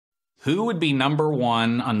Who would be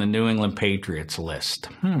 #1 on the New England Patriots list?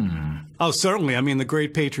 Oh, certainly. I mean, the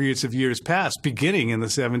great Patriots of years past, beginning in the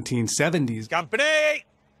 1770s. Company!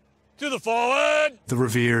 To the forward! The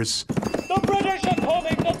Reveres. The British are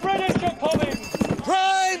coming! The British are coming!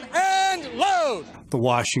 Prime and load! The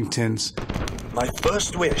Washingtons. My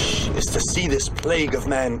first wish is to see this plague of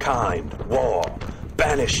mankind, war,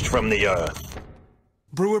 banished from the earth.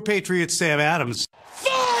 Brewer Patriots Sam Adams.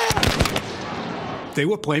 They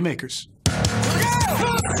were playmakers.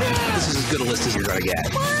 This is as good a list as you're going to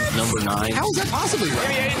get. What? #9. How is that possibly right? Give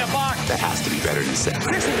me 8 in the box. That has to be better than 7.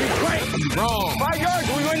 This will be great. Wrong. 5 yards,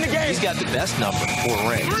 we win the game. He's got the best number, 4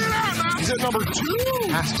 rings. He's at #2.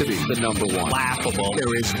 Has to be the #1. Laughable.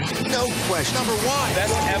 There is no question. #1.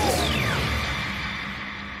 Best ever.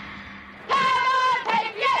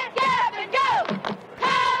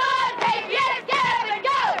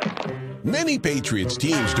 Many Patriots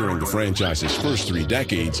teams during the franchise's first 3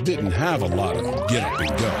 decades didn't have a lot of get up and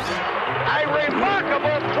go. A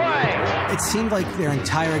remarkable play. It seemed like their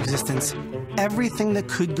entire existence, everything that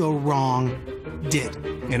could go wrong did.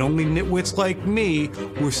 And only nitwits like me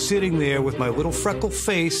were sitting there with my little freckled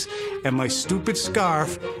face and my stupid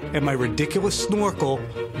scarf and my ridiculous snorkel,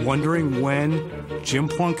 wondering when Jim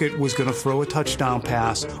Plunkett was going to throw a touchdown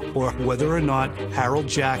pass or whether or not Harold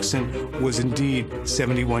Jackson was indeed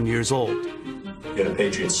 71 years old. You had a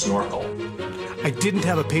Patriots snorkel. I didn't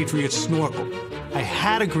have a Patriots snorkel. I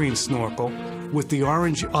had a green snorkel with the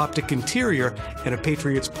orange optic interior and a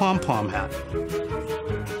Patriots pom-pom hat.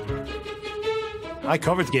 I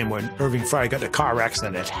covered the game when Irving Frye got in a car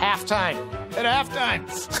accident at halftime. At halftime.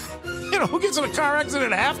 You know, who gets in a car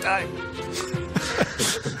accident at halftime?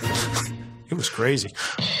 It was crazy.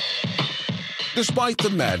 Despite the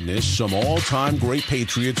madness, some all-time great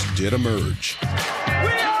Patriots did emerge. We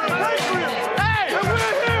are the Patriots! Hey, and we're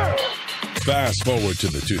here! Fast forward to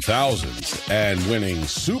the 2000s, and winning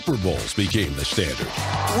Super Bowls became the standard.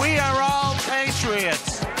 We are all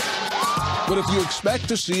Patriots! But if you expect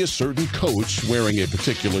to see a certain coach wearing a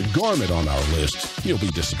particular garment on our list, you'll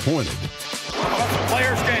be disappointed.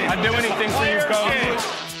 Players game. I'd do anything for you, coach.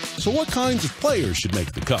 So what kinds of players should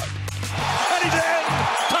make the cut? And he's in!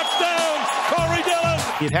 Touchdown! Corey Dillon!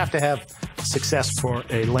 You'd have to have success for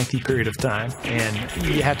a lengthy period of time, and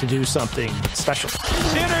you have to do something special.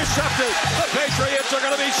 Intercepted! The Patriots are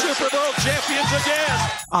going to be Super Bowl champions again!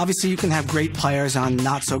 Obviously, you can have great players on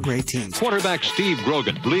not-so-great teams. Quarterback Steve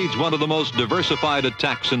Grogan leads one of the most diversified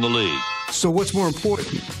attacks in the league. So what's more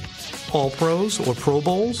important? All-Pros or Pro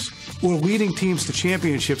Bowls? Or leading teams to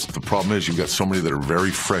championships? The problem is you've got so many that are very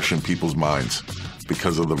fresh in people's minds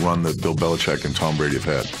because of the run that Bill Belichick and Tom Brady have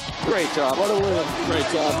had. Great job. What a win. Great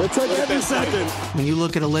job. It took every second. When you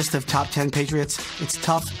look at a list of top 10 Patriots, it's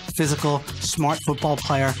tough, physical, smart football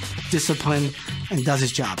player, disciplined, and does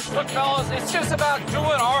his job. Look, fellas, it's just about doing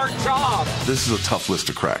our job. This is a tough list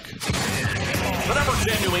to crack. The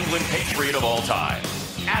 #10 New England Patriot of all time,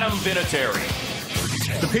 Adam Vinatieri.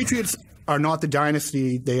 The Patriots are not the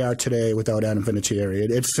dynasty they are today without Adam Vinatieri.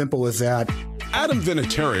 It's simple as that. Adam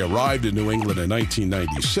Vinatieri arrived in New England in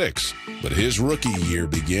 1996, but his rookie year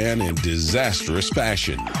began in disastrous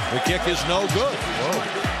fashion. The kick is no good.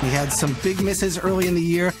 He had some big misses early in the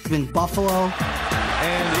year in Buffalo.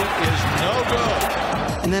 And it is no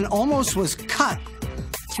good. And then almost was cut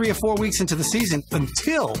 3 or 4 weeks into the season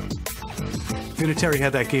Until Vinatieri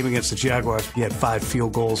had that game against the Jaguars. He had 5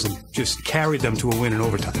 field goals and just carried them to a win in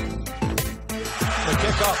overtime. The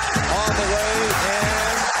kickoff on the way, and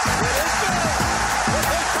it is good. The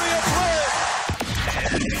Patriots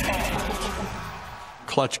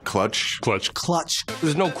win. Clutch.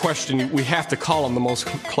 There's no question we have to call him the most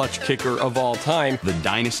clutch kicker of all time. The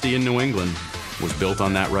dynasty in New England was built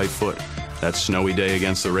on that right foot. That snowy day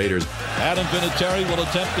against the Raiders. Adam Vinatieri will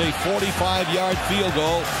attempt a 45-yard field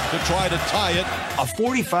goal to try to tie it. A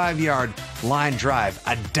 45-yard line drive,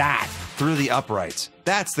 a dot through the uprights.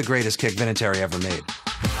 That's the greatest kick Vinatieri ever made.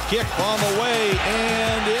 Kick on the way,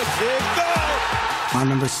 and it is good! I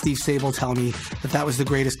remember Steve Sable telling me that was the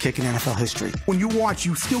greatest kick in NFL history. When you watch,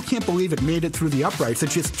 you still can't believe it made it through the uprights. It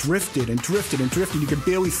just drifted and drifted and drifted. You could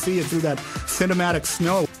barely see it through that cinematic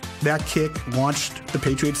snow. That kick launched the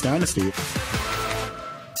Patriots dynasty.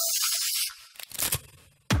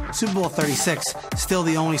 Super Bowl 36, still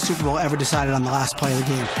the only Super Bowl ever decided on the last play of the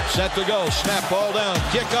game. Set to go, snap ball down,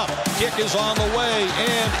 kick up, kick is on the way,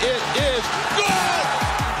 and it is good!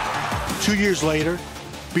 2 years later,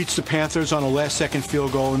 beats the Panthers on a last-second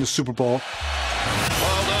field goal in the Super Bowl.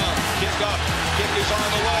 Ball down, kick up, kick is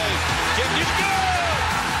on the way, kick is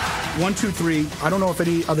good! 1, 2, 3. I don't know if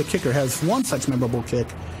any other kicker has one such memorable kick.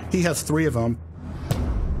 He has 3 of them.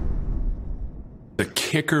 The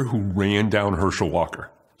kicker who ran down Herschel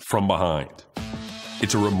Walker from behind.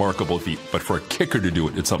 It's a remarkable feat, but for a kicker to do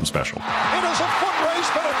it, it's something special. It is a foot race,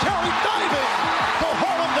 Vinatieri diving to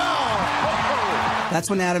haul him down.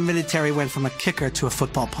 That's when Adam Vinatieri went from a kicker to a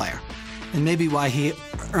football player, and maybe why he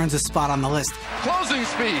earns a spot on the list. Closing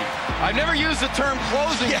speed. I've never used the term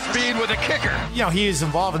closing speed with a kicker. You know, he is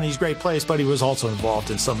involved in these great plays, but he was also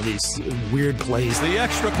involved in some of these weird plays. The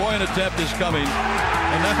extra point attempt is coming,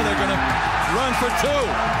 and now they're going to run for two.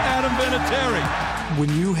 Adam Vinatieri. When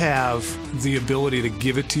you have the ability to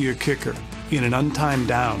give it to your kicker in an untimed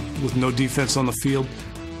down with no defense on the field,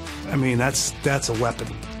 I mean, that's a weapon.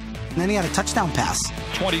 And then he had a touchdown pass.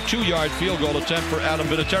 22-yard field goal attempt for Adam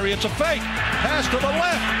Vinatieri. It's a fake. Pass to the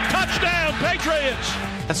left. Touchdown, Patriots.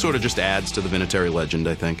 That sort of just adds to the Vinatieri legend,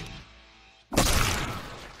 I think.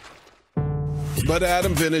 But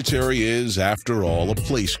Adam Vinatieri is, after all, a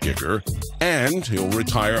place kicker, and he'll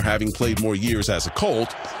retire having played more years as a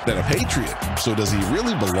Colt than a Patriot. So does he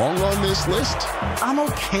really belong on this list? I'm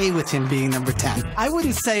okay with him being number 10. I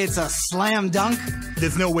wouldn't say it's a slam dunk.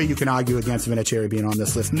 There's no way you can argue against Vinatieri being on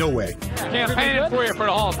this list. No way. Campaigning for you for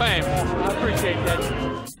the Hall of Fame. I appreciate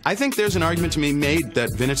that. I think there's an argument to be made that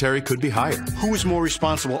Vinatieri could be higher. Who is more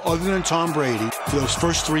responsible, other than Tom Brady, for those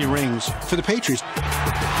first 3 rings for the Patriots?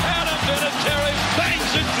 Adam Vinatieri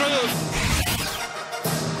bangs it through.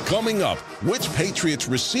 Coming up, which Patriots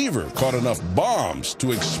receiver caught enough bombs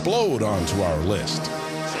to explode onto our list?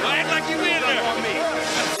 Act like you in there.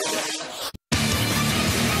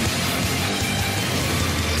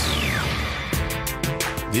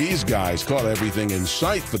 These guys caught everything in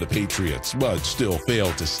sight for the Patriots, but still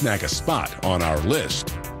failed to snag a spot on our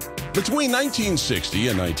list. Between 1960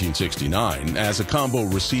 and 1969, as a combo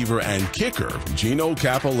receiver and kicker, Gino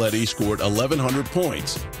Cappelletti scored 1,100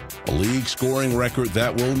 points, a league scoring record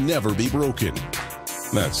that will never be broken.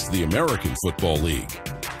 That's the American Football League.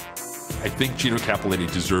 I think Gino Cappelletti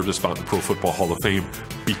deserves a spot in the Pro Football Hall of Fame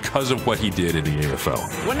because of what he did in the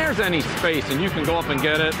AFL. When there's any space and you can go up and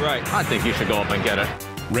get it, right, I think you should go up and get it.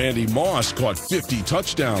 Randy Moss caught 50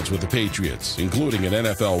 touchdowns with the Patriots, including an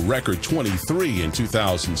NFL record 23 in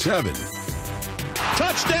 2007.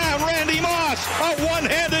 Touchdown, Randy Moss, a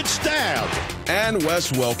one-handed stab. And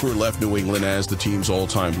Wes Welker left New England as the team's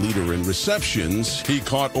all-time leader in receptions. He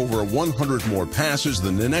caught over 100 more passes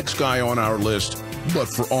than the next guy on our list, but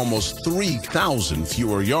for almost 3,000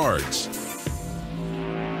 fewer yards.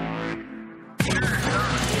 The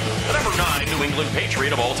number 9 New England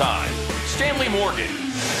Patriot of all time, Stanley Morgan.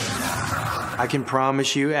 I can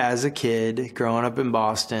promise you, as a kid growing up in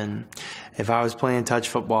Boston, if I was playing touch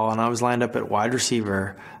football and I was lined up at wide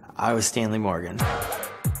receiver, I was Stanley Morgan.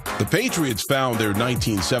 The Patriots found their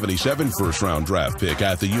 1977 first-round draft pick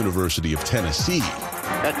at the University of Tennessee.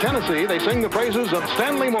 At Tennessee, they sing the praises of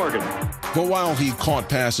Stanley Morgan. But while he caught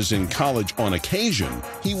passes in college on occasion,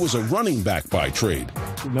 he was a running back by trade.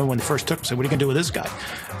 Remember when they first took him, said, what are you going to do with this guy?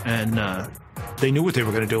 And they knew what they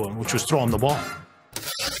were going to do, which was throw him the ball.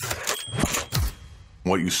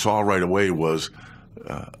 What you saw right away was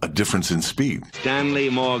a difference in speed. Stanley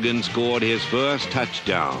Morgan scored his first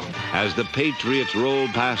touchdown as the Patriots rolled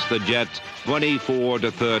past the Jets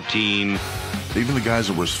 24-13. Even the guys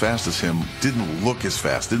that were as fast as him didn't look as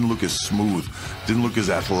fast, didn't look as smooth, didn't look as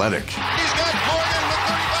athletic. He's got Morgan with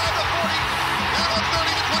 35 to 40. Now on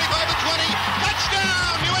 30 to 25 to 20.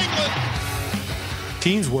 Touchdown, New England.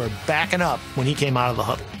 Teams were backing up when he came out of the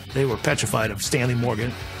huddle. They were petrified of Stanley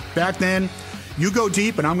Morgan. Back then, you go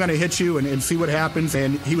deep and I'm going to hit you and see what happens.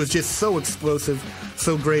 And he was just so explosive,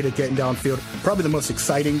 so great at getting downfield. Probably the most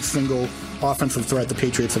exciting single offensive threat the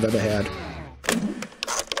Patriots have ever had.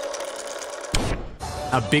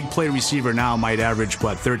 A big play receiver now might average,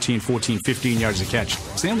 13, 14, 15 yards a catch.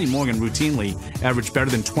 Stanley Morgan routinely averaged better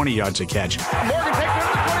than 20 yards a catch. Morgan takes it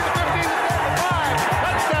to the 20 to 15 to 5.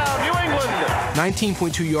 Touchdown, New England.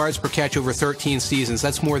 19.2 yards per catch over 13 seasons.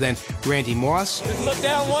 That's more than Randy Moss. Just look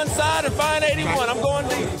down one side and find 81. I'm going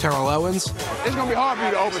deep. Terrell Owens. It's going to be hard for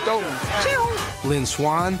you to overthrow him. Lynn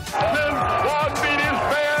Swann. Swann beat his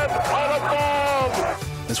man on a ball.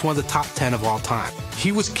 That's one of the top 10 of all time.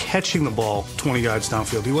 He was catching the ball 20 yards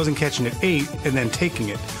downfield. He wasn't catching it 8 and then taking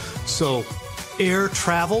it. So air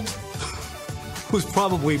traveled was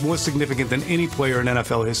probably more significant than any player in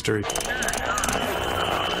NFL history.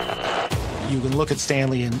 You can look at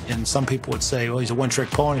Stanley and some people would say, well, he's a one-trick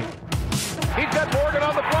pony. He's got Morgan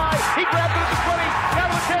on the fly. He grabbed it at the 20. Down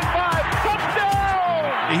to 10-5.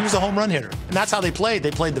 Touchdown! He was a home run hitter. And that's how they played. They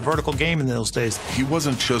played the vertical game in those days. He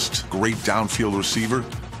wasn't just a great downfield receiver.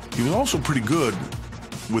 He was also pretty good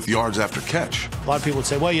with yards after catch. A lot of people would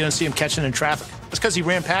say, well, you don't see him catching in traffic. That's because he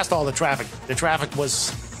ran past all the traffic. The traffic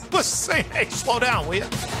was Let's say, hey, slow down, will you? Down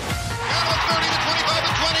to 30 to 25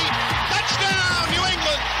 to 20. Touchdown, New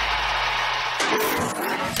England.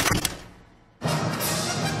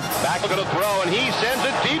 Back looking to throw, and he sends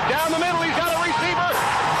it deep down the middle. He's got a receiver.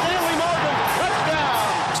 Stanley Morgan,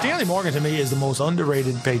 touchdown. Stanley Morgan, to me, is the most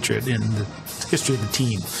underrated Patriot in the history of the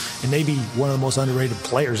team, and maybe one of the most underrated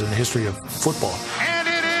players in the history of football. And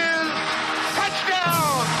it is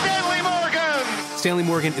touchdown, Stanley Morgan. Stanley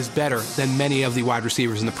Morgan is better than many of the wide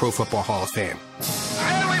receivers in the Pro Football Hall of Fame.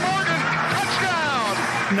 Stanley Morgan,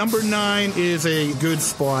 touchdown. Number 9 is a good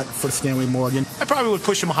spot for Stanley Morgan. I probably would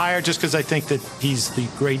push him higher just because I think that he's the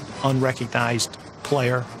great unrecognized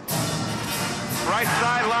player. Right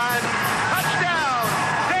sideline, touchdown,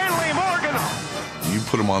 Stanley Morgan. You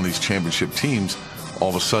put him on these championship teams, all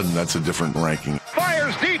of a sudden that's a different ranking.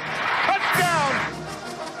 Fires deep, touchdown.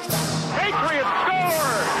 Patriots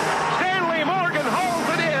score. Stanley Morgan holds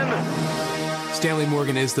it in. Stanley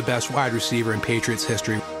Morgan is the best wide receiver in Patriots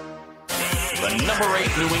history. The number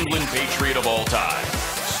 8 New England Patriot of all time,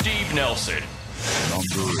 Steve Nelson.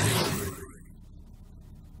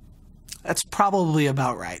 That's probably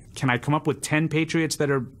about right. Can I come up with 10 Patriots that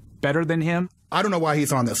are better than him? I don't know why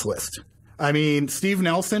he's on this list. I mean, Steve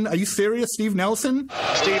Nelson, are you serious, Steve Nelson?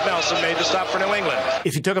 Steve Nelson made the stop for New England.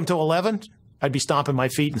 If you took him to 11, I'd be stomping my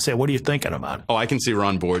feet and say, what are you thinking about? Oh, I can see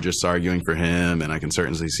Ron Borges arguing for him, and I can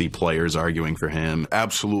certainly see players arguing for him.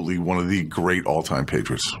 Absolutely one of the great all-time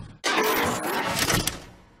Patriots.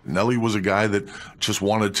 Nelly was a guy that just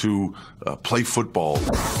wanted to play football.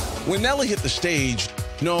 When Nelly hit the stage,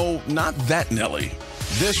 no, not that Nelly,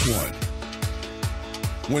 this one.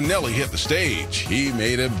 When Nelly hit the stage, he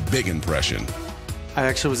made a big impression. I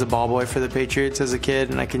actually was a ball boy for the Patriots as a kid,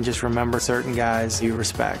 and I can just remember certain guys you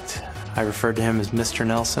respect. I referred to him as Mr.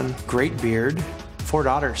 Nelson. Great beard. 4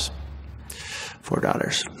 daughters. 4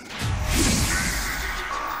 daughters.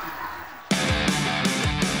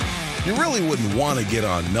 You really wouldn't want to get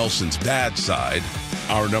on Nelson's bad side.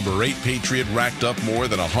 Our number 8 Patriot racked up more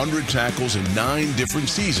than 100 tackles in 9 different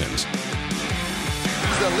seasons.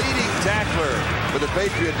 He's the leading tackler for the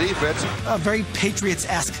Patriot defense. A very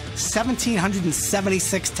Patriots-esque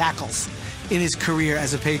 1,776 tackles in his career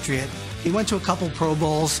as a Patriot. He went to a couple Pro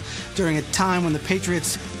Bowls during a time when the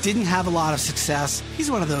Patriots didn't have a lot of success.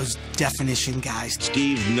 He's one of those definition guys.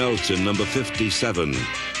 Steve Nelson, number 57,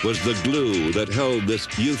 was the glue that held this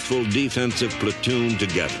youthful defensive platoon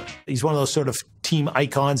together. He's one of those sort of team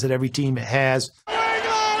icons that every team has.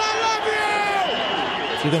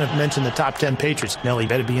 If you're going to mention the top 10 Patriots, Nelly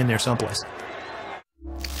better be in there someplace.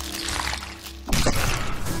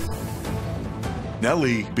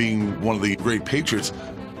 Nelly, being one of the great Patriots,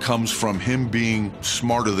 comes from him being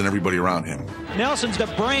smarter than everybody around him. Nelson's the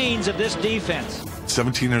brains of this defense.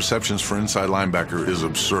 17 interceptions for inside linebacker is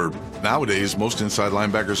absurd. Nowadays, most inside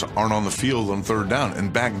linebackers aren't on the field on 3rd down,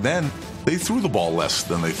 and back then, they threw the ball less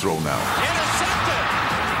than they throw now. Intercepted!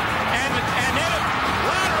 And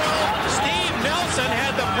lateral, Steve Nelson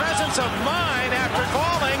had the presence of mind after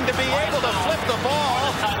calling to be able to flip the ball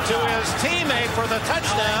to his teammate for the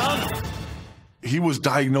touchdown. He was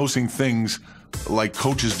diagnosing things like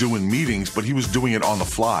coaches do in meetings, but he was doing it on the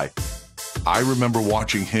fly. I remember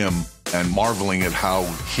watching him and marveling at how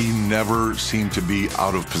he never seemed to be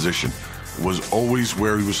out of position. Was always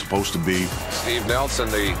where he was supposed to be. Steve Nelson,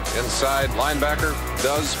 the inside linebacker,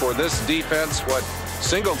 does for this defense what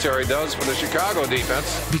Singletary does for the Chicago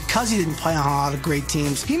defense. Because he didn't play on a lot of great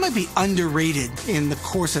teams, he might be underrated in the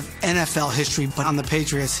course of NFL history, but on the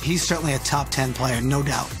Patriots, he's certainly a top 10 player, no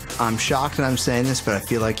doubt. I'm shocked that I'm saying this, but I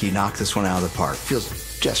feel like you knocked this one out of the park.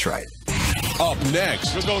 Feels just right. Up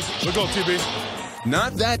next. Let's go, TB.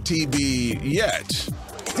 Not that TB yet.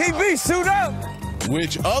 TB, suit up!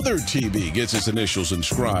 Which other TB gets his initials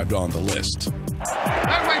inscribed on the list?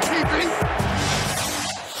 That way, TB!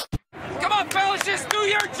 Come on, fellas, just do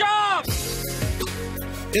your job!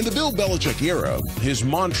 In the Bill Belichick era, his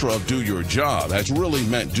mantra of do your job has really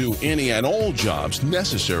meant do any and all jobs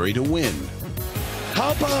necessary to win.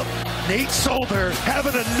 How about Nate Solder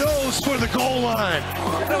having a nose for the goal line?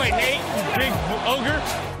 Really, Nate, you big ogre?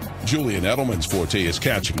 Julian Edelman's forte is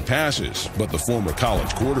catching passes, but the former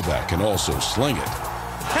college quarterback can also sling it.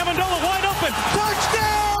 Amendola wide open.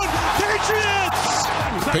 Touchdown, Patriots!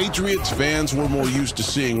 Patriots fans were more used to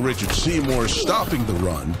seeing Richard Seymour stopping the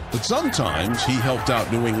run, but sometimes he helped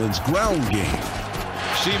out New England's ground game.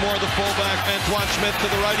 Seymour, the fullback, Antoine Smith to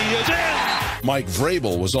the right. He is in. Mike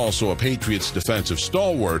Vrabel was also a Patriots defensive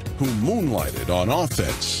stalwart who moonlighted on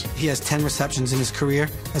offense. He has 10 receptions in his career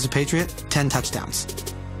as a Patriot, 10 touchdowns.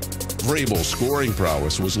 Vrabel's scoring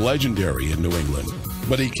prowess was legendary in New England,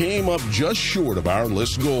 but he came up just short of our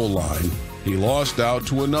list goal line he lost out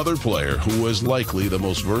to another player who was likely the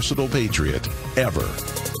most versatile Patriot ever.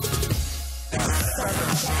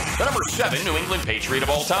 The number 7 New England Patriot of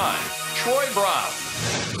all time, Troy Brown.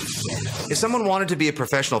 If someone wanted to be a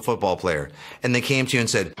professional football player and they came to you and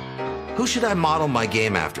said, who should I model my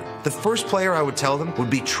game after? The first player I would tell them would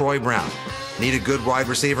be Troy Brown. Need a good wide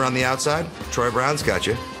receiver on the outside? Troy Brown's got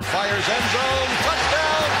you. Fires end zone,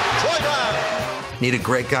 touchdown, Troy Brown. Need a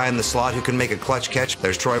great guy in the slot who can make a clutch catch?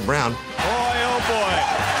 There's Troy Brown. Boy, oh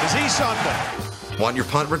boy, is he something. Want your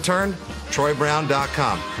punt return?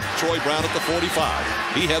 TroyBrown.com. Troy Brown at the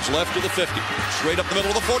 45. He heads left to the 50. Straight up the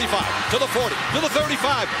middle of the 45. To the 40. To the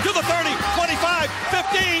 35. To the 30. 25.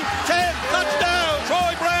 15. 10. Touchdown.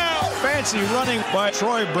 Troy Brown. Fancy running by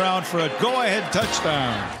Troy Brown for a go-ahead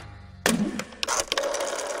touchdown.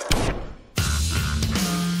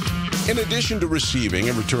 In addition to receiving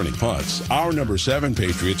and returning punts, our number 7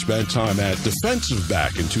 Patriot spent time at defensive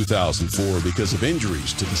back in 2004 because of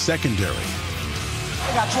injuries to the secondary.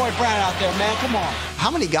 I got Troy Brown out there, man. Come on.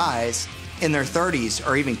 How many guys in their 30s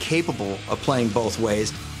are even capable of playing both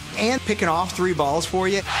ways and picking off 3 balls for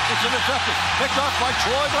you? It's intercepted. Picked off by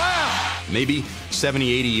Troy Brown. Maybe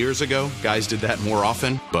 70, 80 years ago, guys did that more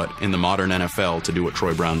often, but in the modern NFL, to do what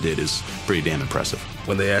Troy Brown did is pretty damn impressive.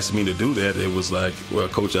 When they asked me to do that, it was like, well,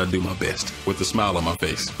 Coach, I do my best with a smile on my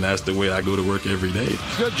face. And that's the way I go to work every day.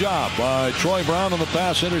 Good job by Troy Brown on the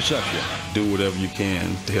pass interception. Do whatever you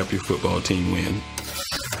can to help your football team win.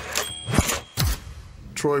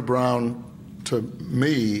 Troy Brown, to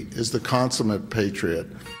me, is the consummate Patriot.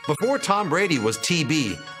 Before Tom Brady was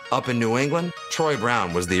TB up in New England, Troy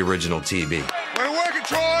Brown was the original TB. We're working,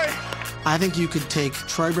 Troy! I think you could take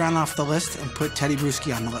Troy Brown off the list and put Teddy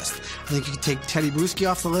Bruschi on the list. I think you could take Teddy Bruschi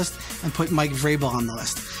off the list and put Mike Vrabel on the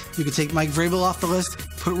list. You could take Mike Vrabel off the list,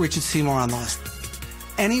 put Richard Seymour on the list.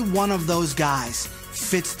 Any one of those guys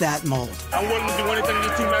fits that mold. I wouldn't do anything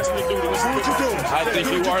this team asked me to do. What you do? I think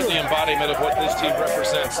you are the embodiment of what this team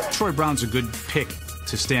represents. Troy Brown's a good pick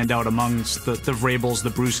to stand out amongst the Vrabels, the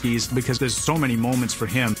Bruskis, because there's so many moments for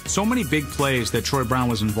him. So many big plays that Troy Brown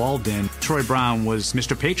was involved in. Troy Brown was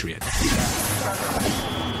Mr. Patriot.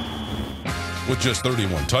 With just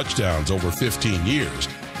 31 touchdowns over 15 years,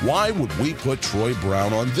 why would we put Troy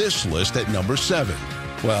Brown on this list at number 7?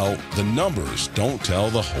 Well, the numbers don't tell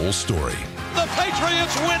the whole story. The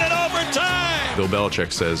Patriots win it overtime. Bill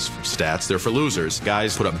Belichick says stats, they're for losers.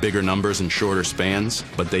 Guys put up bigger numbers in shorter spans,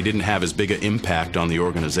 but they didn't have as big an impact on the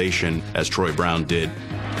organization as Troy Brown did.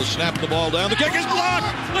 The snap the ball down. The kick is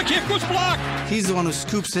blocked. The kick was blocked. He's the one who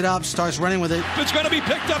scoops it up, starts running with it. It's going to be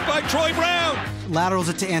picked up by Troy Brown. Laterals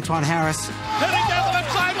it to Antoine Harris. Heading down the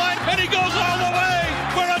left sideline, and he goes all the way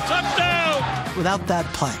for a touchdown. Without that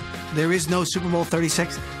play, there is no Super Bowl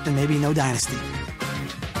 36 and maybe no dynasty.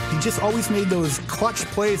 He just always made those clutch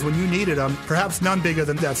plays when you needed them, perhaps none bigger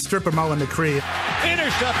than that strip of Mullen McCree.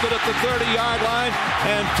 Intercepted at the 30-yard line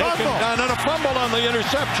and taken down on a fumble on the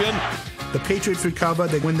interception. The Patriots recover,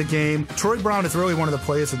 they win the game. Troy Brown is really one of the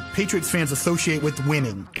players that Patriots fans associate with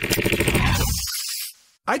winning.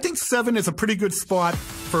 I think 7 is a pretty good spot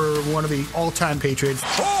for one of the all-time Patriots.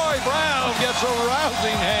 Troy Brown gets a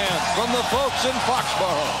rousing hand from the folks in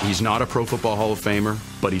Foxborough. He's not a Pro Football Hall of Famer,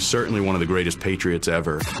 but he's certainly one of the greatest Patriots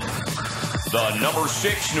ever. The number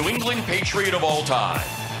 6 New England Patriot of all time,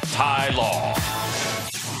 Ty Law.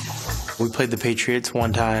 We played the Patriots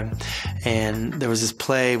one time, and there was this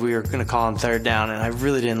play we were going to call on 3rd down, and I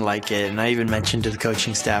really didn't like it. And I even mentioned to the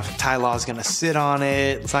coaching staff, Ty Law's going to sit on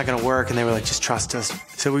it. It's not going to work. And they were like, just trust us.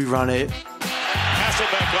 So we run it.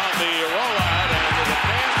 Hasselbeck on the rollout, and the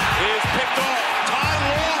pass is picked off. Ty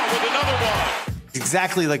Law with another one.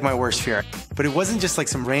 Exactly like my worst fear. But it wasn't just like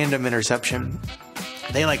some random interception.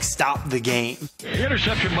 They stopped the game. The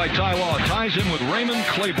interception by Ty Law ties in with Raymond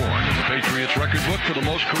Claiborne in the Patriots record book for the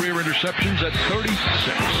most career interceptions at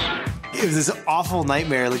 36. It was this awful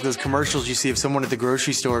nightmare, like those commercials you see of someone at the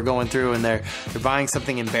grocery store going through and they're buying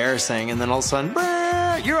something embarrassing, and then all of a sudden,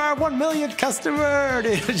 you're our 1 millionth customer.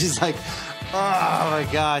 It was just like, oh my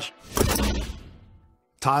gosh.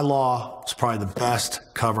 Ty Law is probably the best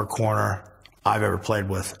cover corner I've ever played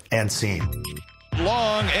with and seen.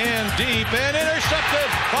 Long and deep and intercepted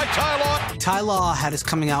by Ty Law. Ty Law had his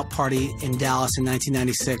coming out party in Dallas in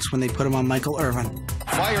 1996 when they put him on Michael Irvin.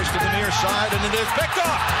 Fires to the near side and it is picked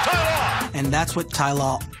up. Ty Law. And that's what Ty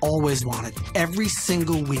Law always wanted. Every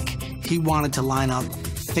single week, he wanted to line up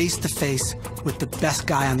face to face with the best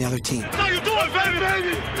guy on the other team. How you doing,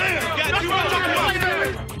 baby?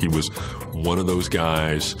 He was one of those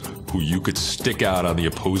guys who you could stick out on the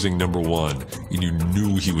opposing number 1, and you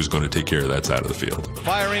knew he was going to take care of that side of the field.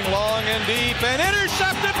 Firing long and deep and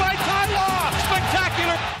intercepted by Ty Law.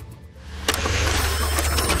 Spectacular.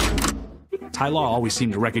 Ty Law always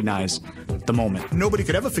seemed to recognize the moment. Nobody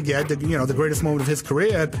could ever forget the greatest moment of his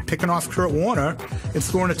career, picking off Kurt Warner and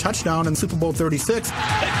scoring a touchdown in Super Bowl 36. Picked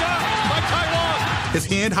off by Ty Law. His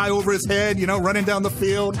hand high over his head, running down the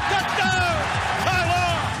field. Touchdown,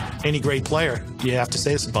 Ty Law. Any great player, you have to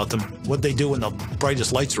say this about them. What'd they do when the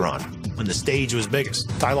brightest lights were on? When the stage was biggest?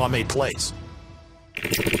 Ty Law made plays.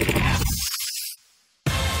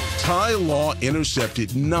 Ty Law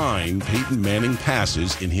intercepted 9 Peyton Manning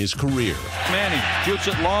passes in his career. Manning shoots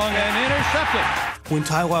it long and intercepted. When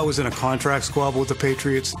Ty Law was in a contract squabble with the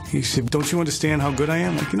Patriots, he said, "Don't you understand how good I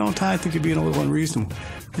am?" Like, Ty, I think you're being a little unreasonable.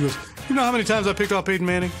 He goes, "You know how many times I picked off Peyton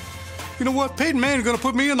Manning? You know what? Peyton Manning's going to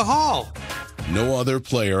put me in the hall." No other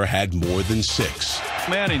player had more than 6.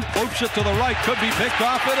 Manning floats it to the right, could be picked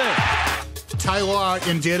off. It is. Ty Law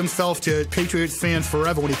endeared himself to Patriots fans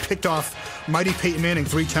forever when he picked off mighty Peyton Manning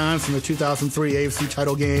 3 times in the 2003 AFC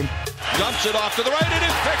title game. Dumps it off to the right. It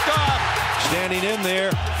is picked off. Standing in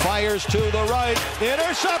there, fires to the right.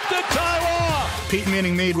 Intercepted, Ty Law. Peyton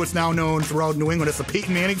Manning made what's now known throughout New England as the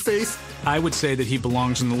Peyton Manning face. I would say that he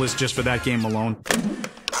belongs on the list just for that game alone.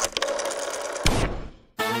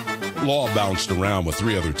 Law bounced around with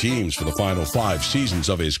 3 other teams for the final 5 seasons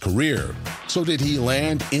of his career. So did he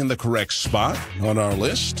land in the correct spot on our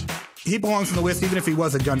list? He belongs on the list even if he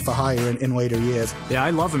was a gun for hire in later years. Yeah, I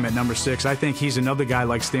love him at number 6. I think he's another guy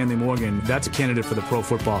like Stanley Morgan. That's a candidate for the Pro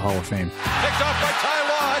Football Hall of Fame. Picked off by Ty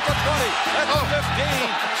Law at the 20, at the 15,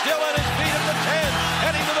 still on his feet at the 10,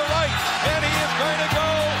 heading to the right, and he is going to go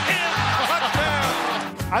in.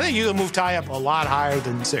 Touchdown. I think you can move Ty up a lot higher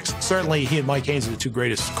than 6. Certainly, he and Mike Haynes are the 2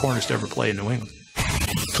 greatest corners to ever play in New England.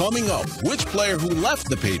 Coming up, which player who left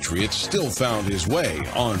the Patriots still found his way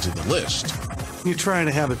onto the list? You're trying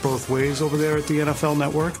to have it both ways over there at the NFL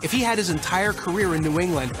Network. If he had his entire career in New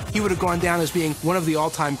England, he would have gone down as being one of the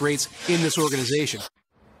all-time greats in this organization.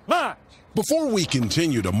 Before we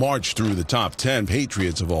continue to march through the top 10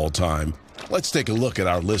 Patriots of all time, let's take a look at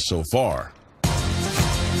our list so far.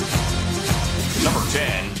 Number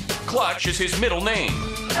 10, Clutch is his middle name.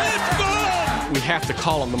 We have to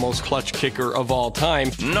call him the most clutch kicker of all time.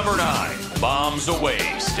 Number 9, bombs away,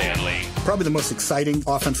 Stanley. Probably the most exciting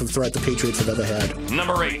offensive threat the Patriots have ever had.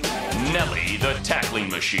 Number 8, Nelly, the tackling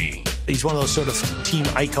machine. He's one of those sort of team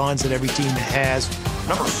icons that every team has.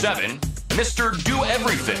 Number 7, Mr. Do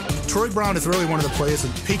Everything. Troy Brown is really one of the players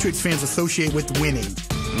that Patriots fans associate with winning.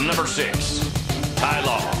 Number 6, Ty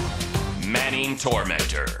Law, Manning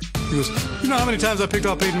Tormentor. He goes, "You know how many times I picked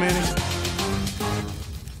off Peyton Manning?"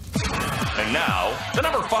 And now, the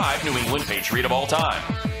number 5 New England Patriot of all time,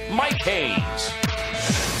 Mike Haynes.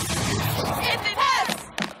 If they pass,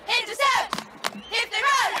 intercept. If they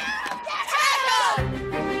run,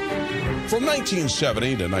 tackle. From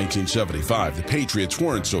 1970 to 1975, the Patriots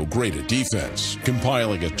weren't so great at defense,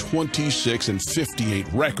 compiling a 26-58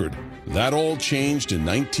 record. That all changed in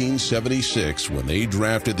 1976 when they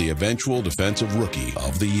drafted the eventual Defensive Rookie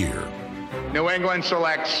of the Year. New England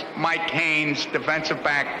selects Mike Haynes, defensive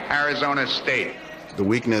back, Arizona State. The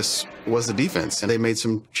weakness was the defense, and they made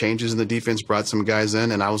some changes in the defense, brought some guys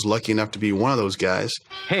in, and I was lucky enough to be one of those guys.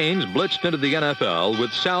 Haynes blitzed into the NFL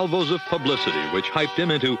with salvos of publicity, which hyped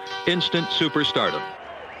him into instant superstardom.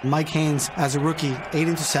 Mike Haynes, as a rookie, 8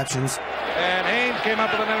 interceptions. And Haynes came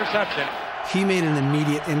up with an interception. He made an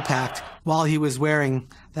immediate impact while he was wearing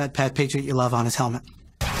that Pat Patriot you love on his helmet.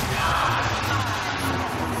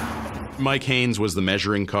 Mike Haynes was the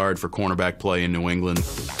measuring card for cornerback play in New England.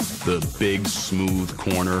 The big, smooth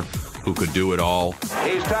corner who could do it all.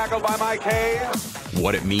 He's tackled by Mike Haynes.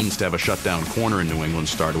 What it means to have a shutdown corner in New England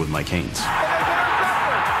started with Mike Haynes.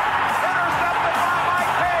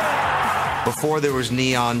 Before there was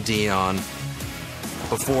Neon Dion,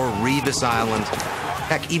 before Revis Island,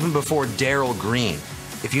 heck, even before Darryl Green,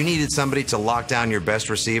 if you needed somebody to lock down your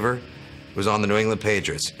best receiver, it was on the New England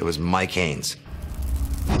Patriots. It was Mike Haynes.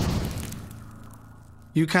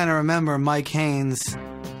 You kind of remember Mike Haynes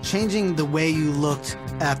changing the way you looked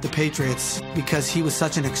at the Patriots because he was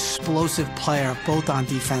such an explosive player, both on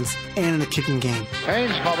defense and in the kicking game.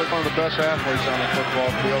 Haynes is probably one of the best athletes on the football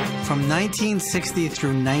field. From 1960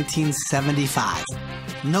 through 1975,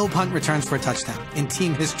 no punt returns for a touchdown in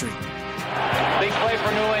team history. Big play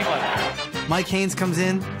for New England. Mike Haynes comes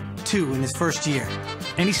in 2 in his first year.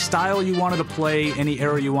 Any style you wanted to play, any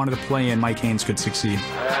era you wanted to play in, Mike Haynes could succeed.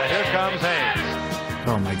 Here comes Haynes.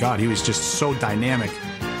 Oh my God, he was just so dynamic.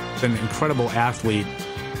 An incredible athlete.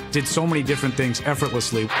 Did so many different things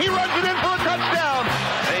effortlessly. He runs it in for a touchdown.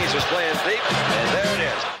 Haynes is playing deep, and there it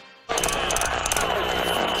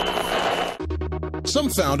is. Some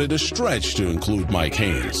found it a stretch to include Mike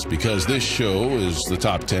Haynes because this show is the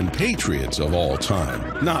top 10 Patriots of all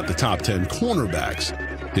time, not the top 10 cornerbacks.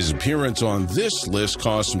 His appearance on this list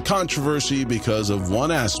caused some controversy because of one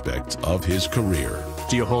aspect of his career.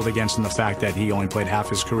 Do you hold against him the fact that he only played half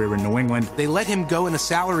his career in New England? They let him go in a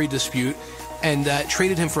salary dispute and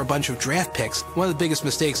traded him for a bunch of draft picks. One of the biggest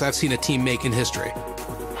mistakes I've seen a team make in history.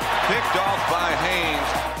 Picked off by Haynes.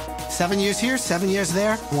 7 years here, 7 years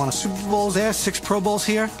there. Won a Super Bowl there, 6 Pro Bowls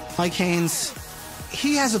here. Mike Haynes,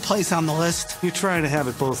 he has a place on the list. You're trying to have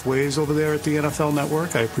it both ways over there at the NFL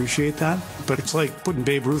Network. I appreciate that. But it's like putting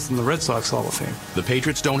Babe Ruth in the Red Sox Hall of Fame. The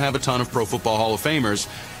Patriots don't have a ton of Pro Football Hall of Famers,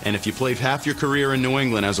 and if you played half your career in New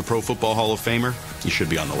England as a Pro Football Hall of Famer, you should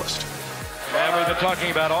be on the list. And we've been talking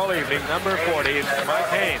about all evening, number 40, Mike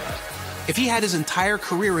Haynes. If he had his entire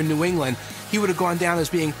career in New England, he would have gone down as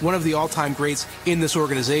being one of the all-time greats in this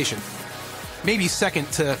organization. Maybe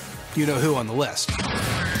second to you-know-who on the list.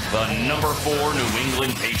 The number 4 New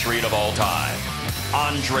England Patriot of all time,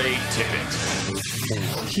 Andre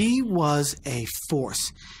Tippett. He was a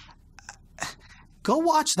force. Go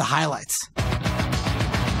watch the highlights. Andre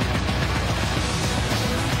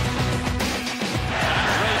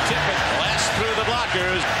Tippett blasts through the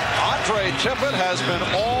blockers. Andre Tippett has been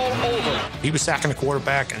all over. He was sacking the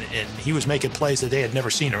quarterback, and he was making plays that they had never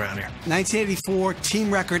seen around here. 1984,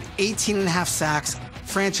 team record, 18.5 sacks.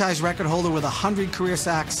 Franchise record holder with 100 career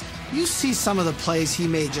sacks. You see some of the plays he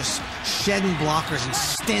made, just shedding blockers and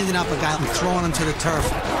standing up a guy and throwing him to the turf.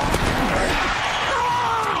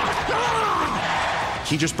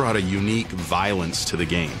 He just brought a unique violence to the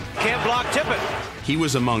game. Can't block Tippett. He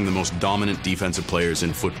was among the most dominant defensive players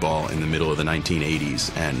in football in the middle of the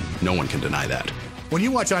 1980s, and no one can deny that. When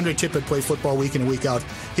you watch Andre Tippett play football week in and week out,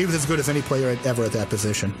 he was as good as any player ever at that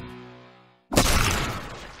position.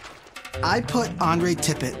 I put Andre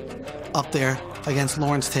Tippett up there against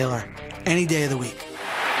Lawrence Taylor any day of the week.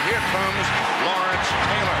 Here comes Lawrence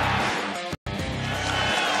Taylor.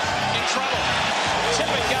 In trouble.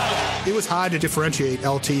 Tippett got him. It was hard to differentiate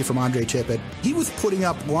LT from Andre Tippett. He was putting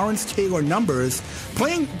up Lawrence Taylor numbers,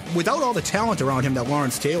 playing without all the talent around him that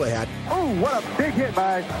Lawrence Taylor had. Oh, what a big hit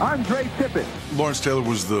by Andre Tippett. Lawrence Taylor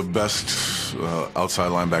was the best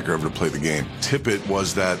outside linebacker ever to play the game. Tippett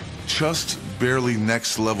was that just barely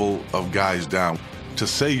next level of guys down. To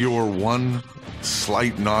say you're one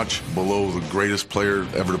slight notch below the greatest player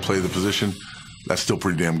ever to play the position, that's still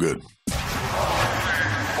pretty damn good.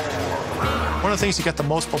 One of the things he got the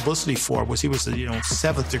most publicity for was he was the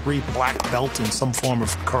 7th degree black belt in some form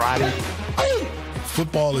of karate.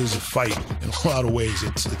 Football is a fight in a lot of ways.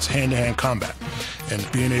 It's hand-to-hand combat. And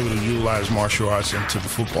being able to utilize martial arts into the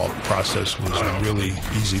football process was really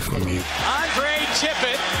easy for me. Andre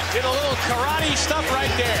Tippett did a little karate stuff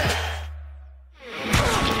right there.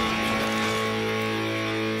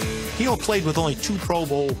 He played with only 2 Pro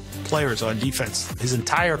Bowl players on defense his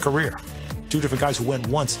entire career. 2 different guys who went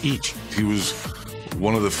once each. He was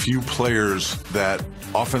one of the few players that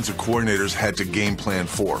offensive coordinators had to game plan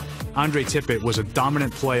for. Andre Tippett was a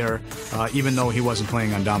dominant player, even though he wasn't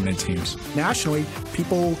playing on dominant teams. Nationally,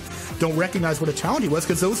 people don't recognize what a talent he was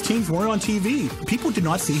because those teams weren't on TV. People did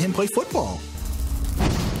not see him play football.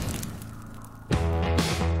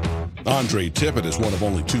 Andre Tippett is one of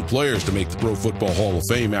only 2 players to make the Pro Football Hall of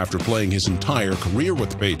Fame after playing his entire career with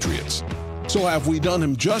the Patriots. So have we done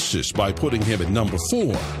him justice by putting him at number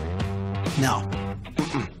 4? No.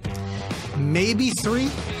 Maybe 3,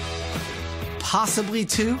 possibly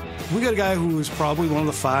 2. We got a guy who was probably one of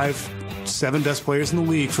the 5, 7 best players in the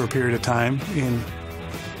league for a period of time in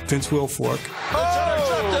Vince Wilfork.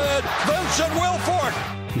 Oh! Vincent Wilfork!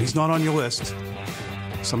 He's not on your list.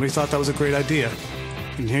 Somebody thought that was a great idea.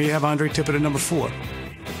 And here you have Andre Tippett at number 4.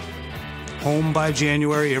 Home by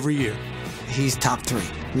January every year. He's top 3.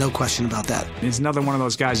 No question about that. He's another one of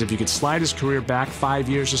those guys, if you could slide his career back 5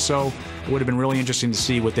 years or so, it would have been really interesting to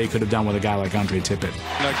see what they could have done with a guy like Andre Tippett.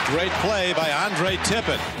 A great play by Andre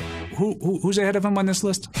Tippett. Who's ahead of him on this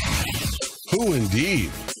list? Who indeed?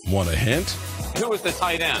 Want a hint? Who was the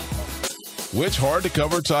tight end? Which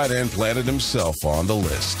hard-to-cover tight end planted himself on the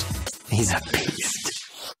list? He's a beast.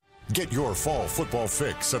 Get your fall football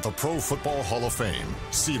fix at the Pro Football Hall of Fame.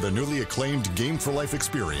 See the newly acclaimed Game for Life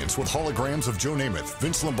experience with holograms of Joe Namath,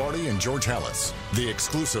 Vince Lombardi, and George Halas. The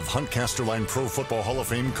exclusive Hunt Casterline Pro Football Hall of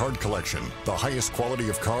Fame card collection. The highest quality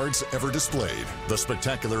of cards ever displayed. The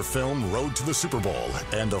spectacular film Road to the Super Bowl.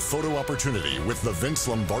 And a photo opportunity with the Vince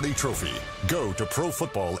Lombardi Trophy. Go to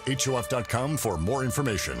ProFootballHof.com for more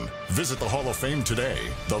information. Visit the Hall of Fame today.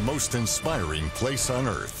 The most inspiring place on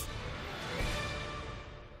earth.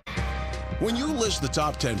 When you list the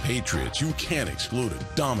top 10 Patriots, you can't exclude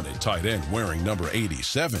a dominant tight end wearing number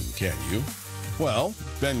 87, can you? Well,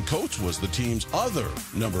 Ben Coates was the team's other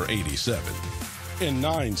number 87. In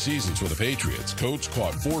 9 seasons for the Patriots, Coates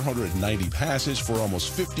caught 490 passes for almost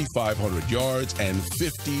 5,500 yards and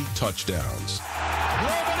 50 touchdowns.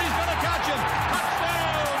 Nobody's going to catch him.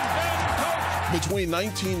 Touchdown, Ben Coates. Between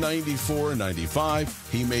 1994 and 95,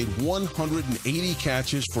 he made 180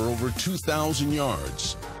 catches for over 2,000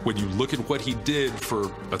 yards. When you look at what he did for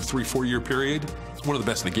a 3-4 year period, it's one of the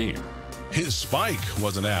best in the game. His spike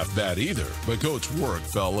wasn't half bad either, but Coates' work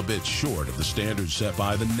fell a bit short of the standards set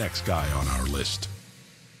by the next guy on our list.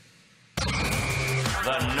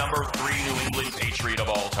 The number 3 New England Patriot of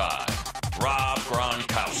all time, Rob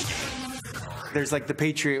Gronkowski. There's like the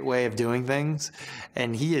Patriot way of doing things,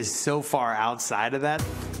 and he is so far outside of that.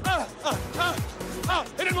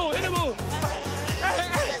 Hit him, move.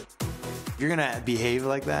 If you're going to behave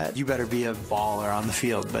like that, you better be a baller on the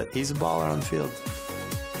field, but he's a baller on the field.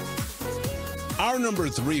 Our number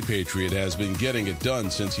 3 Patriot has been getting it done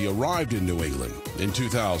since he arrived in New England. In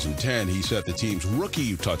 2010, he set the team's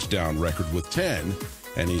rookie touchdown record with 10,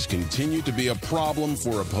 and he's continued to be a problem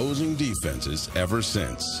for opposing defenses ever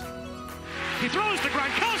since. He throws to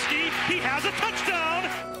Gronkowski. He has a touchdown.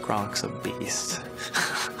 Gronk's a beast.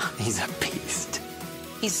 He's a beast.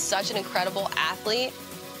 He's such an incredible athlete,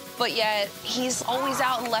 but yet he's always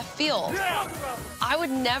out in left field. I would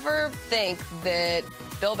never think that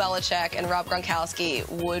Bill Belichick and Rob Gronkowski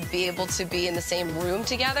would be able to be in the same room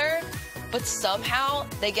together, but somehow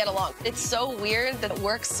they get along. It's so weird that it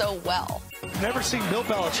works so well. Never seen Bill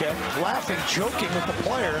Belichick laughing, joking with the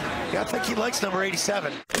player. I think he likes number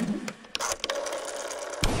 87.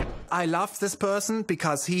 I love this person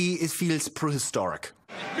because he feels prehistoric.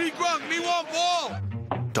 Me Gronk, me want ball.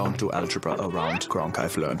 Don't do algebra around Gronk,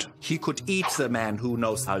 I've learned. He could eat the man who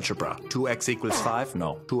knows algebra. 2x equals 5?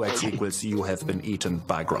 No. 2x equals you have been eaten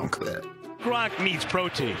by Gronk. Gronk needs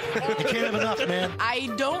protein. You can't have enough, man. I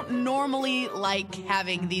don't normally like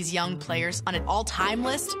having these young players on an all-time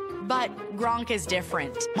list, but Gronk is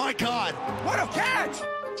different. My God, what a catch!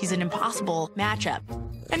 He's an impossible matchup.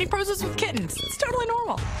 And he poses with kittens. It's totally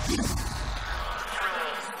normal.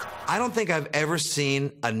 I don't think I've ever seen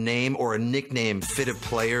a name or a nickname fit a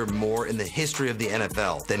player more in the history of the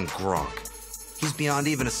NFL than Gronk. He's beyond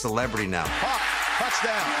even a celebrity now.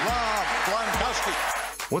 Touchdown, Rob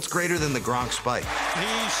Gronkowski. What's greater than the Gronk spike?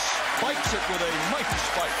 He spikes it with a mighty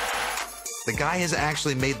spike. The guy has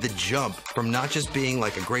actually made the jump from not just being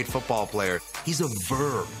like a great football player, he's a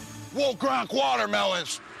verb. Whoa, Gronk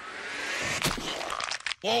watermelons.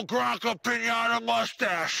 Whoa, Gronk a pinata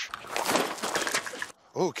mustache.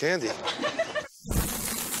 Oh, candy.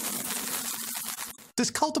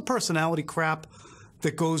 This cult of personality crap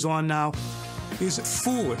that goes on now is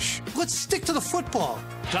foolish. Let's stick to the football.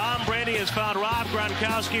 Tom Brady has found Rob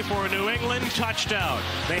Gronkowski for a New England touchdown.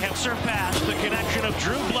 They have surpassed the connection of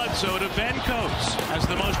Drew Bledsoe to Ben Coates as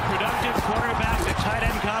the most productive quarterback to tight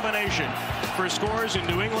end combination for scores in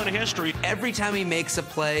New England history. Every time he makes a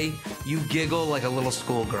play, you giggle like a little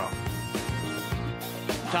schoolgirl.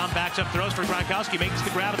 Tom backs up, throws for Gronkowski, makes the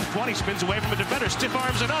grab at the 20, spins away from a defender, stiff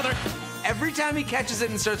arms another. Every time he catches it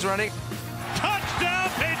and starts running, touchdown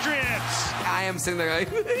Patriots! I am sitting there like,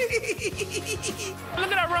 look at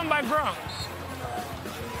that run by Gronk.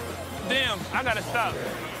 Damn, I gotta stop.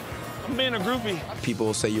 I'm being a groupie. People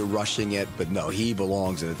will say you're rushing it, but no, he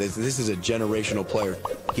belongs in it. This is a generational player.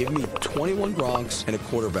 Give me 21 Gronks and a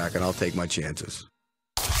quarterback, and I'll take my chances.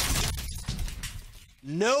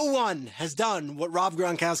 No one has done what Rob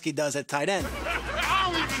Gronkowski does at tight end.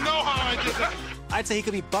 I don't even know how I did that. I'd say he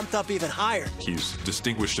could be bumped up even higher. He's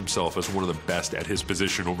distinguished himself as one of the best at his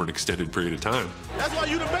position over an extended period of time. That's why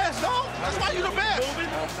you the best, dog. That's why you the best.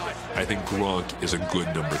 I think Gronk is a good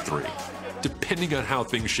number 3. Depending on how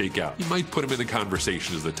things shake out, you might put him in the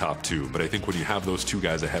conversation as the top 2, but I think when you have those 2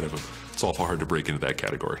 guys ahead of him, it's awful hard to break into that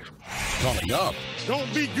category. Coming up,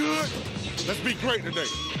 don't be good. Let's be great today.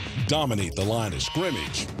 Dominate the line of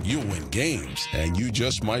scrimmage. You win games, and you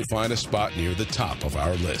just might find a spot near the top of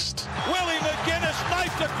our list. Willie McGinnis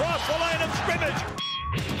knifed across the line of scrimmage.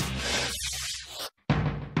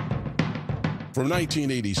 From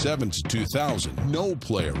 1987 to 2000, no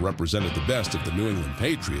player represented the best of the New England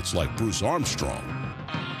Patriots like Bruce Armstrong.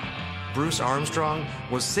 Bruce Armstrong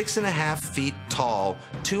was 6.5 feet tall,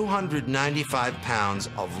 295 pounds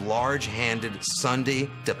of large-handed Sunday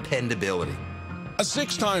dependability. A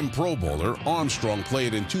 6-time Pro Bowler, Armstrong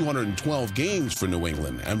played in 212 games for New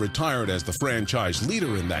England and retired as the franchise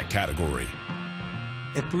leader in that category.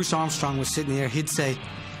 If Bruce Armstrong was sitting there, he'd say,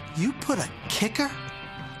 "You put a kicker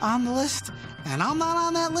on the list, and I'm not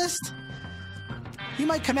on that list? he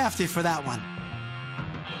might come after you for that one.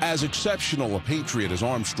 As exceptional a Patriot as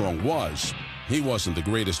Armstrong was, he wasn't the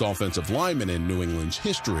greatest offensive lineman in New England's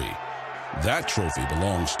history. That trophy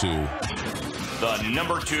belongs to the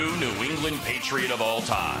number 2 New England Patriot of all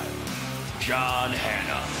time, John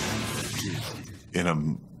Hannah. In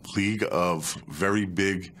a league of very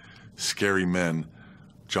big, scary men,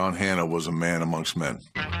 John Hannah was a man amongst men.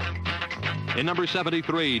 In number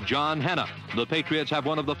 73, John Hannah. The Patriots have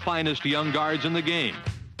one of the finest young guards in the game.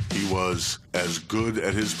 He was as good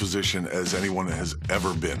at his position as anyone has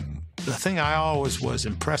ever been. The thing I always was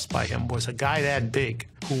impressed by him was a guy that big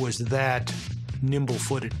who was that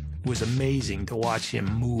nimble-footed. It was amazing to watch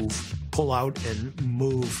him move, pull out and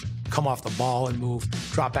move, come off the ball and move,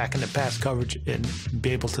 drop back into pass coverage and be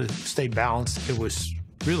able to stay balanced. It was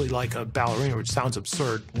really like a ballerina, which sounds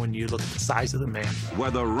absurd when you look at the size of the man.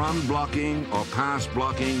 Whether run blocking or pass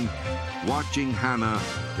blocking, watching Hannah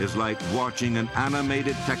is like watching an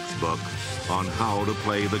animated textbook on how to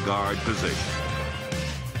play the guard position.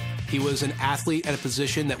 He was an athlete at a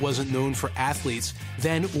position that wasn't known for athletes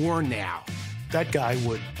then or now. That guy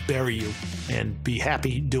would bury you and be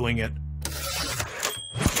happy doing it.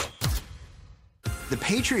 The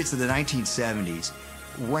Patriots of the 1970s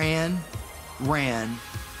ran,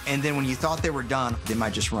 and then when you thought they were done, they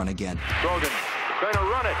might just run again. Grogan going to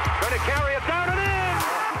run it, going to carry it down and in!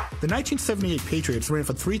 The 1978 Patriots ran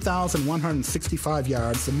for 3,165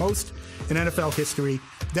 yards, the most in NFL history.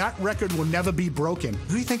 That record will never be broken.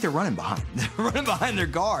 Who do you think they're running behind? They're running behind their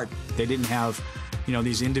guard. They didn't have,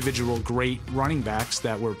 these individual great running backs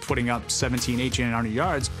that were putting up 17, 1,800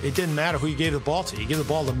 yards. It didn't matter who you gave the ball to. You gave the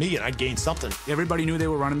ball to me, and I'd gain something. Everybody knew they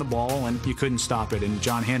were running the ball, and you couldn't stop it, and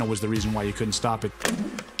John Hannah was the reason why you couldn't stop it.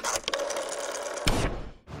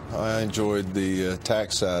 I enjoyed the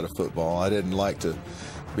attack side of football. I didn't like to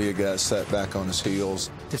be a guy that sat back on his heels.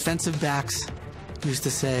 Defensive backs used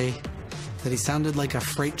to say that he sounded like a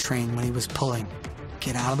freight train when he was pulling.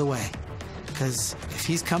 Get out of the way, because if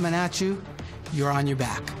he's coming at you, you're on your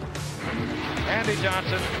back. Andy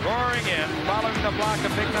Johnson roaring in, following the block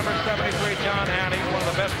of big number 73, John Hannah, one of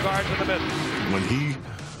the best guards in the business. When he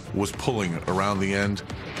was pulling around the end,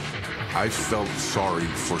 I felt sorry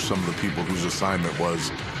for some of the people whose assignment was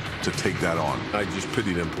to take that on. I just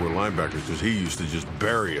pitied them poor linebackers because he used to just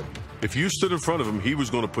bury him. If you stood in front of him, he was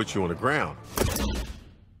going to put you on the ground.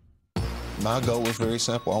 My goal was very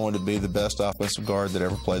simple. I wanted to be the best offensive guard that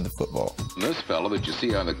ever played the football. This fellow that you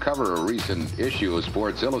see on the cover of a recent issue of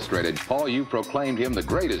Sports Illustrated, Paul, you proclaimed him the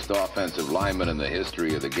greatest offensive lineman in the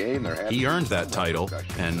history of the game. He earned that title,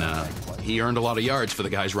 and he earned a lot of yards for the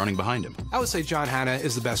guys running behind him. I would say John Hannah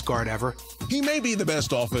is the best guard ever. He may be the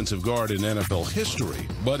best offensive guard in NFL history,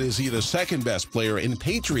 but is he the second best player in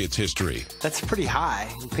Patriots history? That's pretty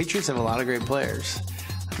high. The Patriots have a lot of great players.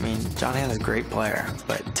 I mean, John Hannah's a great player,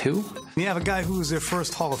 but 2? You have a guy who was their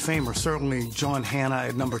first Hall of Famer. Certainly John Hannah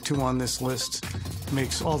at number 2 on this list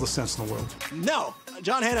makes all the sense in the world. No,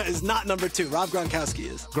 John Hannah is not number 2. Rob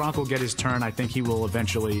Gronkowski is. Gronk will get his turn. I think he will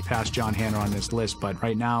eventually pass John Hannah on this list, but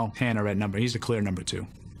right now, Hannah he's a clear number 2.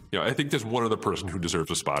 I think there's one other person who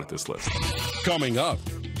deserves a spot at this list. Coming up,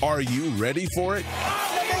 are you ready for it?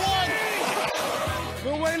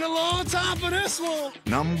 Been waiting a long time for this one.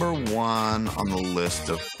 Number 1 on the list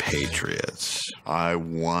of Patriots. I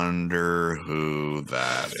wonder who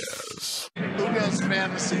that is. Who does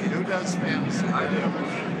fantasy? I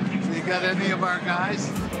do. So you got any of our guys?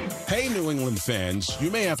 Hey, New England fans, you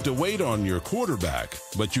may have to wait on your quarterback,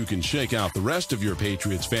 but you can shake out the rest of your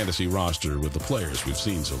Patriots fantasy roster with the players we've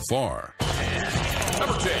seen so far.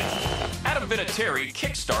 Number 10. Adam Vinatieri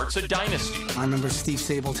kickstarts a dynasty. I remember Steve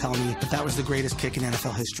Sable telling me that was the greatest kick in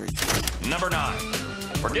NFL history. Number 9.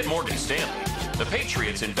 Forget Morgan Stanley. The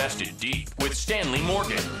Patriots invested deep with Stanley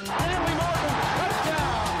Morgan. Stanley Morgan,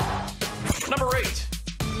 touchdown! Number 8.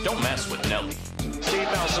 Don't mess with Nelly. Steve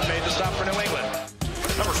Nelson made the stop for New England.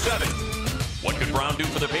 Number 7. What could Brown do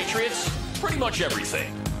for the Patriots? Pretty much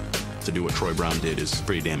everything. To do what Troy Brown did is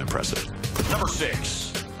pretty damn impressive. Number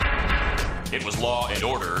 6. It was law and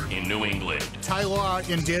order in New England. Ty Law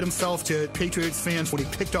endeared himself to Patriots fans when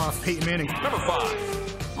he picked off Peyton Manning. Number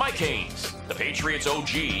 5. Mike Haynes, the Patriots OG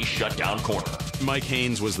shut down corner. Mike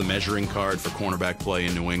Haynes was the measuring card for cornerback play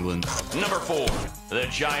in New England. Number 4. The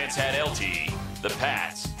Giants had LT. The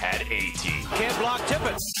Pats had AT. Can't block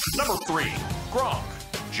Tippett. Number 3. Gronk.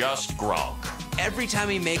 Just Gronk. Every time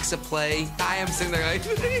he makes a play, I am sitting there like...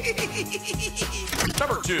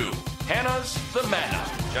 Number 2. Hannah's the Manna.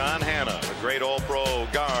 John Hannah, the great all-pro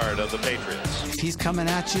guard of the Patriots. If he's coming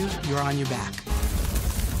at you, you're on your back.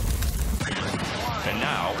 And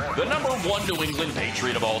now, the number 1 New England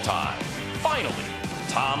Patriot of all time. Finally,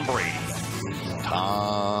 Tom Brady.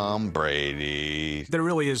 Tom Brady. There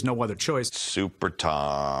really is no other choice. Super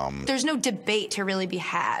Tom. There's no debate to really be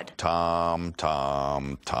had. Tom. Best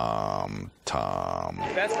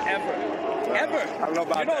ever. Ever. I don't know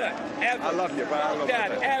about that. Ever. I love you, but I don't know about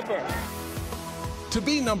that. Ever. To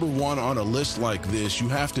be number one on a list like this, you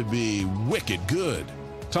have to be wicked good.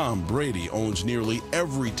 Tom Brady owns nearly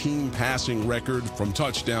every team passing record, from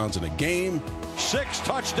touchdowns in a game 6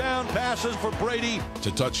 touchdown passes for Brady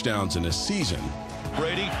to touchdowns in a season.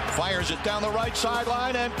 Brady fires it down the right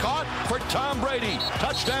sideline and caught for Tom Brady.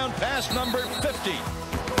 Touchdown pass number 50.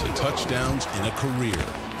 To touchdowns in a career.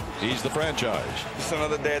 He's the franchise. Just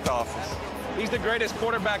another day at the office. He's the greatest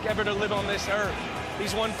quarterback ever to live on this earth.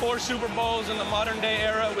 He's won 4 Super Bowls in the modern day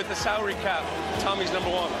era with the salary cap. Tommy's number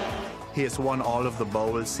 1. He has won all of the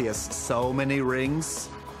bowls. He has so many rings.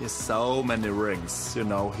 He has so many rings. You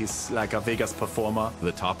know, he's like a Vegas performer.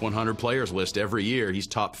 The top 100 players list every year. He's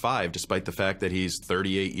top 5, despite the fact that he's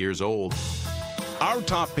 38 years old. Our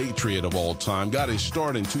top Patriot of all time got his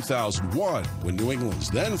start in 2001 when New England's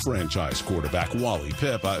then franchise quarterback Wally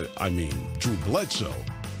Pipp, Drew Bledsoe,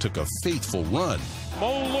 took a faithful run.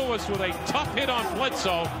 Mo Lewis with a tough hit on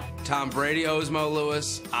Bledsoe. Tom Brady owes Mo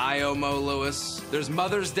Lewis. I owe Mo Lewis. There's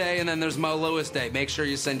Mother's Day and then there's Mo Lewis Day. Make sure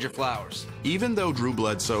you send your flowers. Even though Drew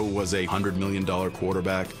Bledsoe was a $100 million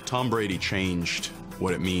quarterback, Tom Brady changed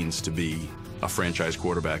what it means to be a franchise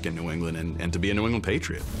quarterback in New England and to be a New England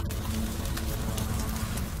Patriot.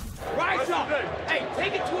 Rise up! Hey,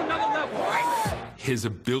 take it to another level. His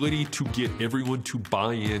ability to get everyone to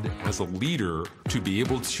buy in as a leader, to be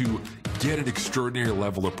able to get an extraordinary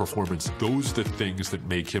level of performance, those are the things that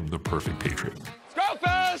make him the perfect Patriot. Let's go,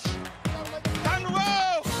 fellas! Time to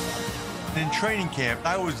roll! In training camp,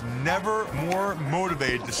 I was never more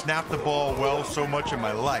motivated to snap the ball well so much in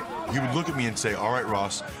my life. He would look at me and say, all right,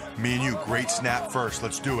 Ross, me and you, great snap first,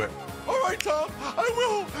 let's do it. All right, Tom, I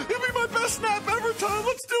will. It'll be my best snap ever, Tom,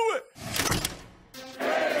 let's do it.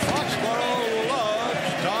 Foxborough loves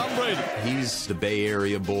Tom Brady. He's the Bay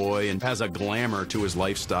Area boy and has a glamour to his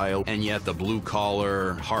lifestyle, and yet the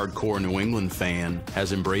blue-collar, hardcore New England fan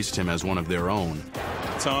has embraced him as one of their own.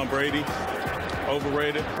 Tom Brady,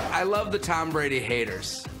 overrated. I love the Tom Brady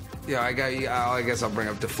haters. Yeah, I guess I'll bring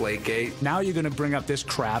up Deflategate. Now you're going to bring up this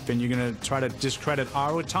crap and you're going to try to discredit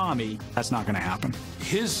our Tommy. That's not going to happen.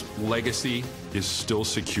 His legacy is still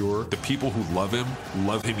secure. The people who love him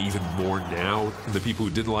even more now. And the people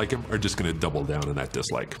who didn't like him are just going to double down on that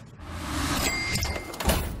dislike.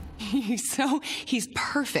 He's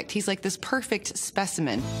perfect. He's like this perfect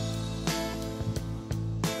specimen.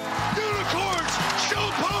 Unicorns,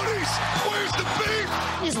 show ponies, where's the beef?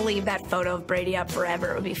 Just leave that photo of Brady up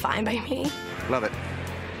forever. It would be fine by me. Love it.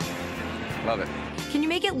 Love it. Can you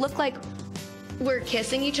make it look like we're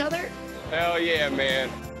kissing each other? Hell yeah, man.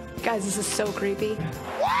 Guys, this is so creepy.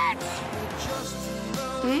 What?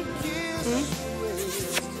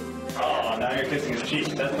 Oh, now you're kissing his cheek.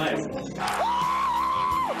 That's nice.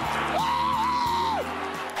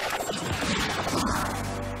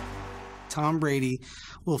 Tom Brady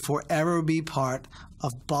will forever be part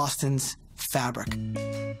of Boston's fabric.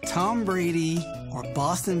 Tom Brady, or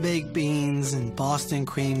Boston baked beans and Boston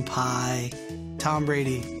cream pie, Tom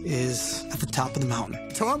Brady is at the top of the mountain.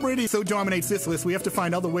 Tom Brady so dominates this list, we have to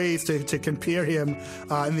find other ways to compare him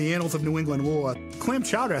in the annals of New England war. Clam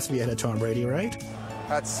chowder has to be ahead of Tom Brady, right?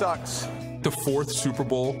 That sucks. The 4th Super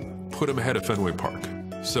Bowl put him ahead of Fenway Park.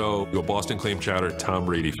 So you go Boston Clam Chowder, Tom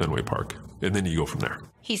Brady, Fenway Park. And then you go from there.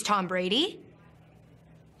 He's Tom Brady.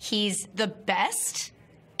 He's the best.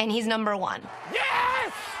 And he's number 1.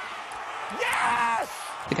 Yes! Yes!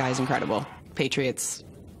 The guy's incredible. Patriots,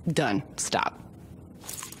 done. Stop.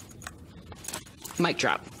 Mic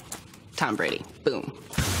drop. Tom Brady. Boom.